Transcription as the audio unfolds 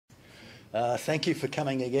Thank you for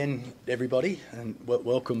coming again, everybody, and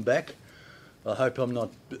welcome back. I hope I'm not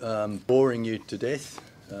boring you to death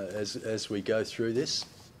as we go through this.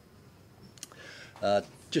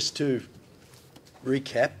 Just to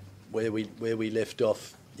recap where we left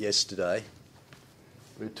off yesterday,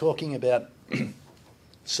 we were talking about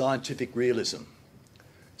scientific realism.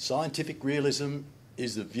 Scientific realism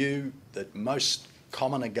is the view that most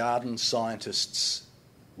common garden scientists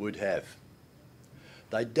would have.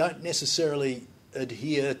 They don't necessarily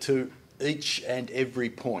adhere to each and every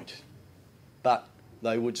point, but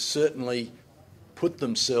they would certainly put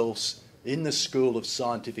themselves in the school of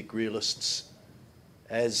scientific realists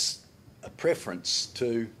as a preference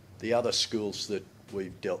to the other schools that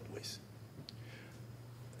we've dealt with.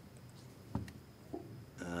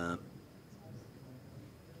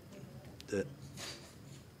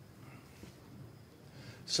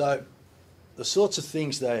 So the sorts of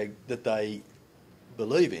things that they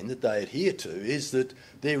believe in, that they adhere to, is that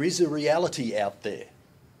there is a reality out there,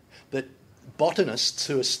 that botanists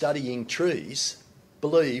who are studying trees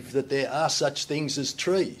believe that there are such things as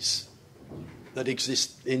trees that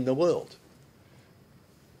exist in the world.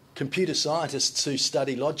 Computer scientists who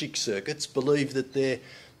study logic circuits believe that there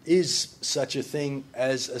is such a thing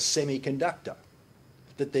as a semiconductor,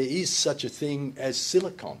 that there is such a thing as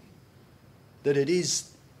silicon, that it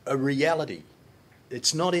is a reality.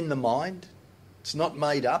 It's not in the mind, it's not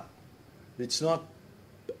made up, it's not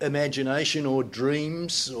imagination or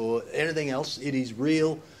dreams or anything else. It is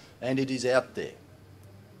real and it is out there.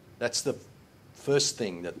 That's the first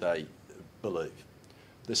thing that they believe.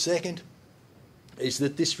 The second is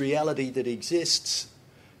that this reality that exists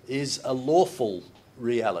is a lawful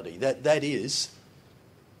reality. That is,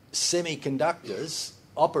 semiconductors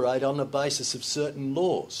operate on the basis of certain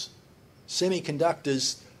laws.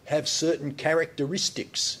 Semiconductors have certain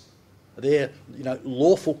characteristics. They're,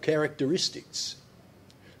 lawful characteristics.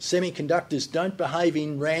 Semiconductors don't behave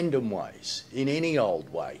in random ways, in any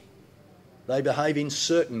old way. They behave in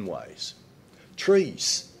certain ways.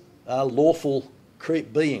 Trees are lawful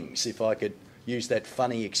beings, if I could use that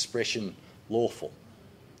funny expression, lawful.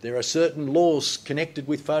 There are certain laws connected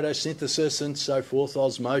with photosynthesis and so forth,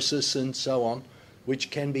 osmosis and so on,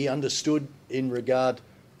 which can be understood in regard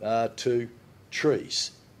to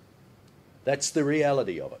trees. That's the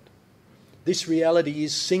reality of it. This reality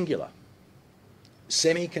is singular.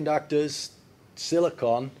 Semiconductors,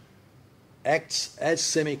 silicon, acts as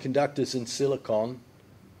semiconductors and silicon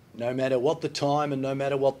no matter what the time and no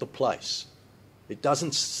matter what the place. A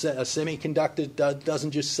semiconductor doesn't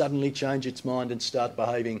just suddenly change its mind and start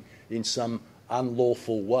behaving in some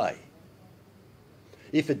unlawful way.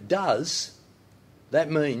 If it does, that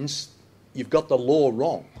means you've got the law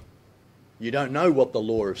wrong. You don't know what the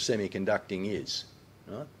law of semiconducting is,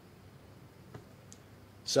 right?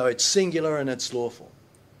 So it's singular and it's lawful.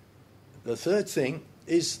 The third thing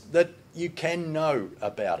is that you can know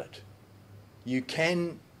about it. You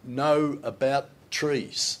can know about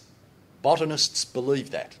trees. Botanists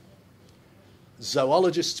believe that.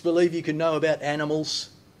 Zoologists believe you can know about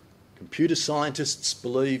animals. Computer scientists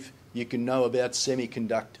believe you can know about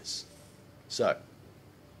semiconductors. So,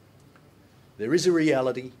 there is a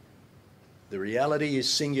reality. The reality is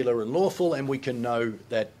singular and lawful, and we can know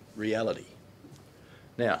that reality.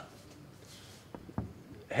 Now,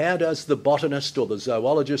 how does the botanist or the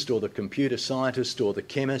zoologist or the computer scientist or the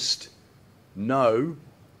chemist know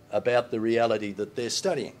about the reality that they're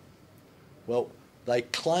studying? Well,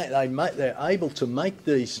 they're able to make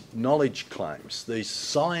these knowledge claims, these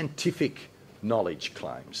scientific knowledge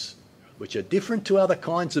claims, which are different to other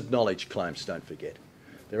kinds of knowledge claims, don't forget.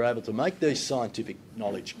 They're able to make these scientific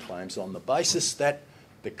knowledge claims on the basis that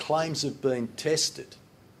the claims have been tested.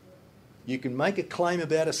 You can make a claim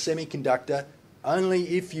about a semiconductor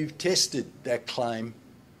only if you've tested that claim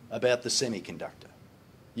about the semiconductor.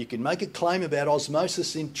 You can make a claim about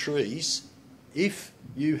osmosis in trees if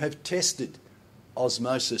you have tested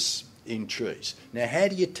osmosis in trees. Now, how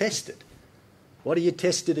do you test it? What do you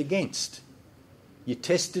test it against? You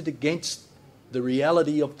test it against the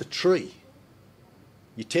reality of the tree.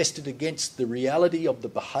 You test it against the reality of the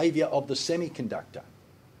behaviour of the semiconductor.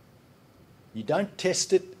 You don't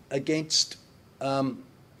test it against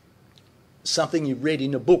something you read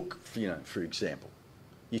in a book, for example.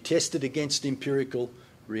 You test it against empirical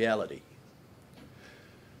reality.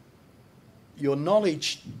 Your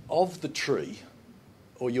knowledge of the tree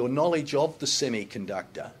or your knowledge of the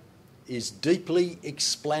semiconductor is deeply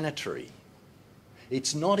explanatory.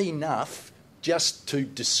 It's not enough just to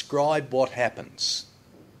describe what happens,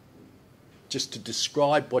 just to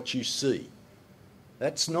describe what you see.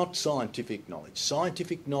 That's not scientific knowledge.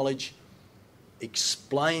 Scientific knowledge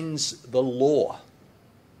explains the law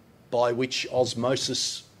by which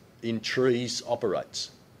osmosis in trees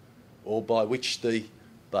operates, or by which the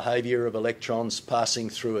behaviour of electrons passing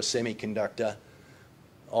through a semiconductor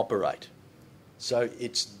operate. So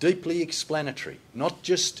it's deeply explanatory, not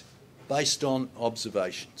just based on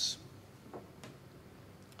observations.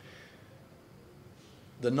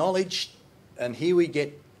 The knowledge, and here we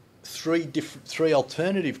get three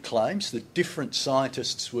alternative claims that different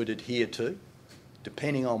scientists would adhere to,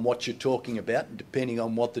 depending on what you're talking about and depending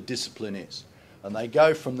on what the discipline is. And they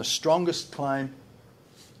go from the strongest claim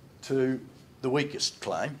to the weakest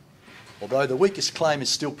claim, although the weakest claim is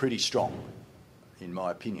still pretty strong, in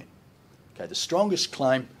my opinion. Okay, the strongest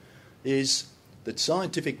claim is that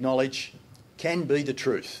scientific knowledge can be the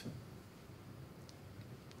truth.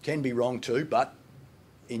 Can be wrong too, but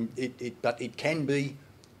it can be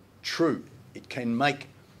true. It can make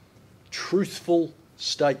truthful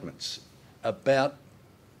statements about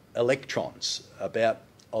electrons, about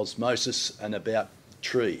osmosis and about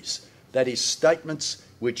trees. That is, statements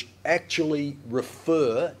which actually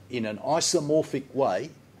refer in an isomorphic way,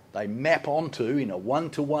 they map onto in a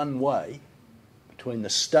one-to-one way between the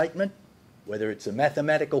statement, whether it's a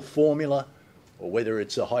mathematical formula or whether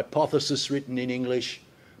it's a hypothesis written in English,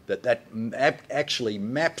 that actually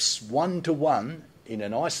maps one-to-one in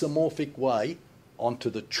an isomorphic way onto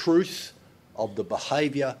the truth of the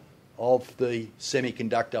behaviour of the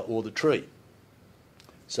semiconductor or the tree.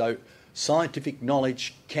 So scientific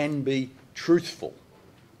knowledge can be truthful.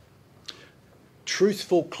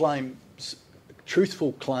 Truthful claims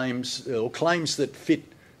or claims that fit,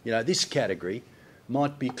 this category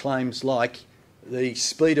might be claims like the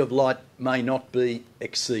speed of light may not be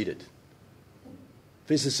exceeded.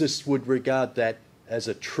 Physicists would regard that as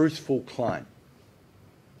a truthful claim.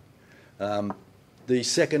 The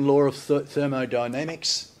second law of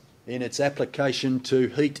thermodynamics, in its application to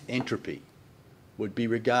heat entropy, would be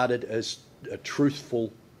regarded as a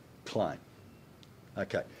truthful claim.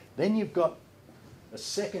 Okay, then you've got a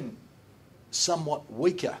second, somewhat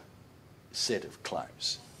weaker set of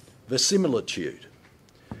claims, verisimilitude.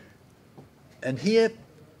 And here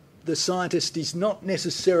the scientist is not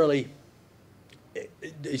necessarily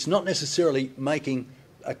making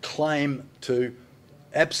a claim to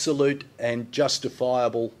absolute and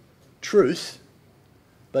justifiable truth,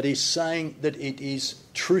 but is saying that it is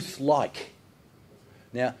truth-like.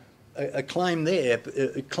 Now, a claim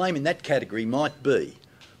in that category might be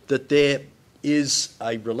that there is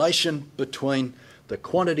a relation between the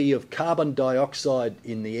quantity of carbon dioxide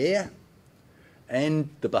in the air and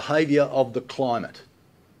the behaviour of the climate.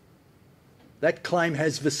 That claim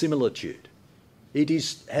has verisimilitude. It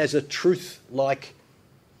has a truth-like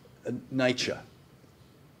nature.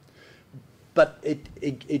 But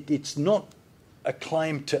it's not a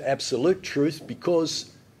claim to absolute truth,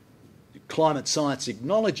 because climate science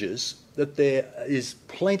acknowledges that there is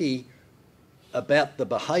plenty about the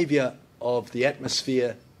behaviour of the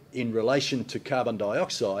atmosphere in relation to carbon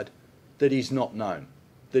dioxide that is not known,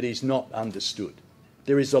 that is not understood.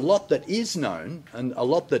 There is a lot that is known and a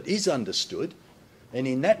lot that is understood, and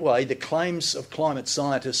in that way the claims of climate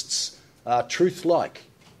scientists are truth-like.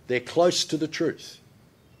 They're close to the truth.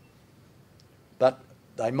 But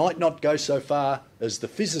they might not go so far as the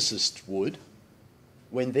physicists would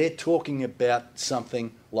when they're talking about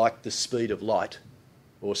something like the speed of light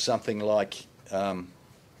or something like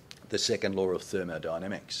the second law of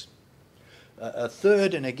thermodynamics. A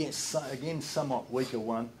third, and again somewhat weaker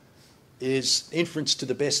one, is inference to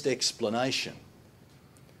the best explanation.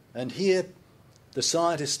 And here the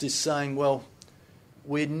scientist is saying, well,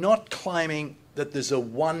 we're not claiming that there's a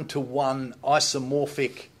one-to-one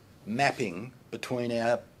isomorphic mapping between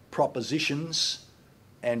our propositions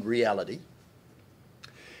and reality.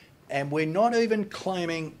 And we're not even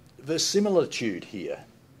claiming verisimilitude here.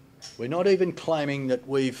 We're not even claiming that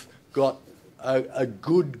we've got a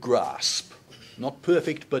good grasp. Not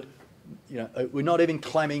perfect, but we're not even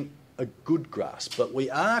claiming a good grasp. But we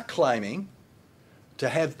are claiming to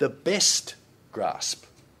have the best grasp,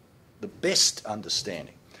 the best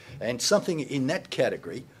understanding. And something in that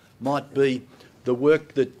category might be the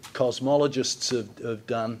work that cosmologists have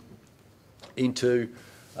done into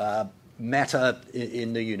matter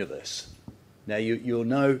in the universe. Now, you'll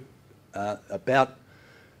know about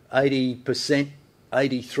 80%,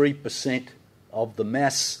 83% of the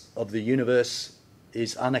mass of the universe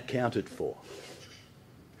is unaccounted for.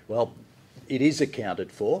 Well, it is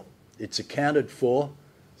accounted for. It's accounted for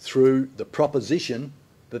through the proposition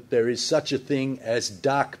that there is such a thing as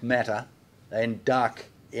dark matter and dark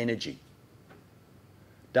energy.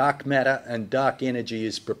 dark matter and dark energy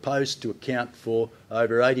is proposed to account for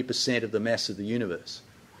over 80% of the mass of the universe.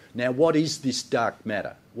 Now, what is this dark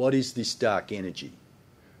matter? What is this dark energy?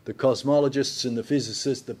 The cosmologists and the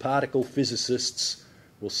physicists, the particle physicists,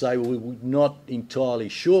 will say, well, we're not entirely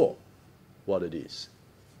sure what it is.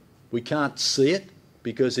 We can't see it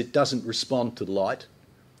because it doesn't respond to light.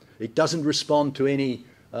 It doesn't respond to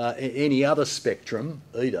any other spectrum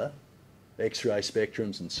either, X-ray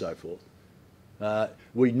spectrums and so forth.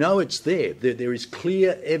 We know it's there. There is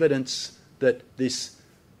clear evidence that this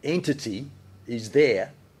entity is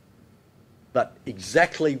there, but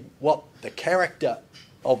exactly what the character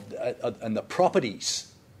of and the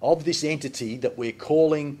properties of this entity that we're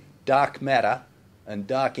calling dark matter and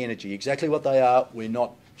dark energy, exactly what they are, we're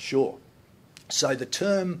not sure. So the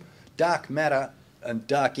term dark matter and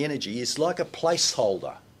dark energy is like a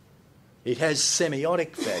placeholder. It has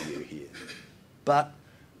semiotic value here, but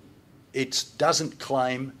it doesn't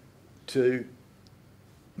claim to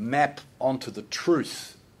map onto the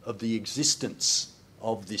truth of the existence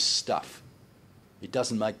of this stuff. It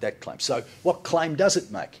doesn't make that claim. So what claim does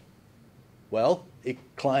it make? Well, it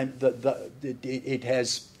claims that it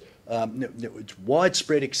has it's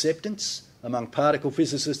widespread acceptance among particle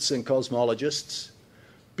physicists and cosmologists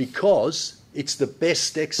because it's the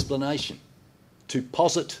best explanation. To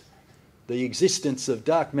posit the existence of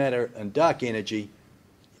dark matter and dark energy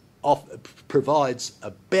provides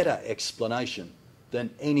a better explanation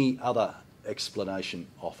than any other explanation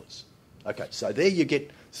offers. Okay, so there you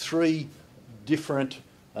get three different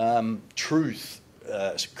truth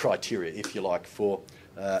criteria, if you like, for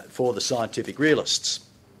the scientific realists.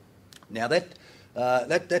 Now that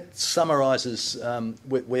summarises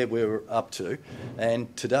where we're up to,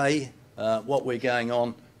 and today what we're going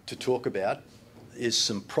on to talk about is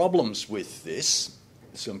some problems with this,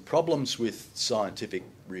 some problems with scientific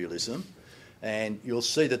realism, and you'll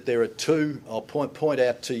see that there are two. I'll point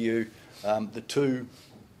out to you the two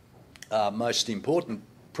most important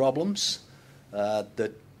problems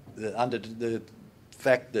that under the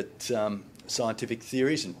fact that scientific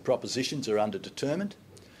theories and propositions are underdetermined,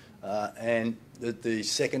 and the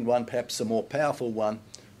second one, perhaps a more powerful one,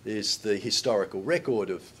 is the historical record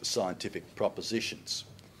of scientific propositions.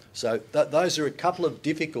 So those are a couple of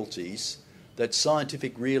difficulties that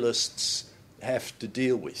scientific realists have to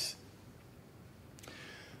deal with.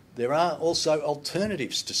 There are also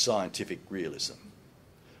alternatives to scientific realism.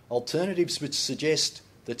 Alternatives which suggest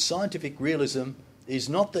that scientific realism is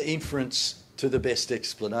not the inference to the best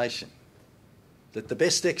explanation. That the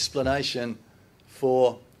best explanation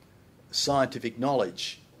for scientific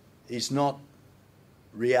knowledge is not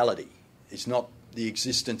reality, is not the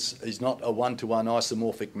existence, is not a one-to-one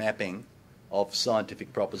isomorphic mapping of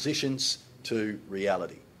scientific propositions to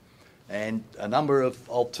reality. And a number of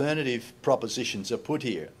alternative propositions are put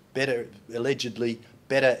here, allegedly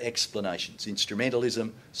better explanations,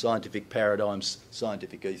 instrumentalism, scientific paradigms,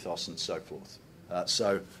 scientific ethos, and so forth.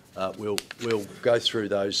 We'll go through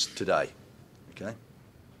those today. Okay.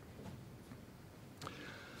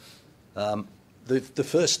 The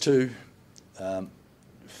first two,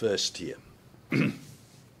 first here.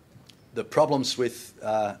 The problems with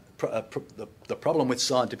the problem with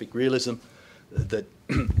scientific realism, that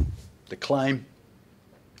the claim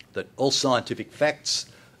that all scientific facts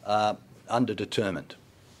are underdetermined.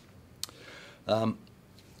 Bear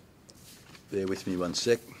with me one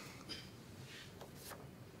sec.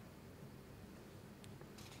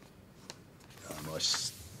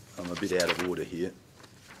 I'm a bit out of order here.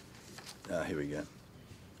 Here we go.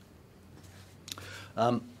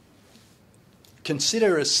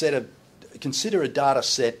 Consider a data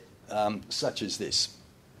set such as this.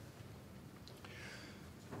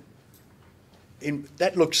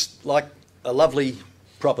 That looks like a lovely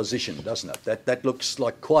proposition, doesn't it? That looks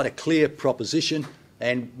like quite a clear proposition,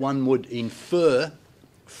 and one would infer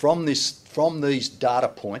from these data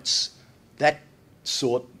points that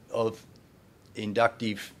sort of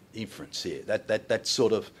inductive inference here. That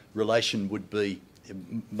sort of relation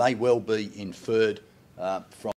may well be inferred from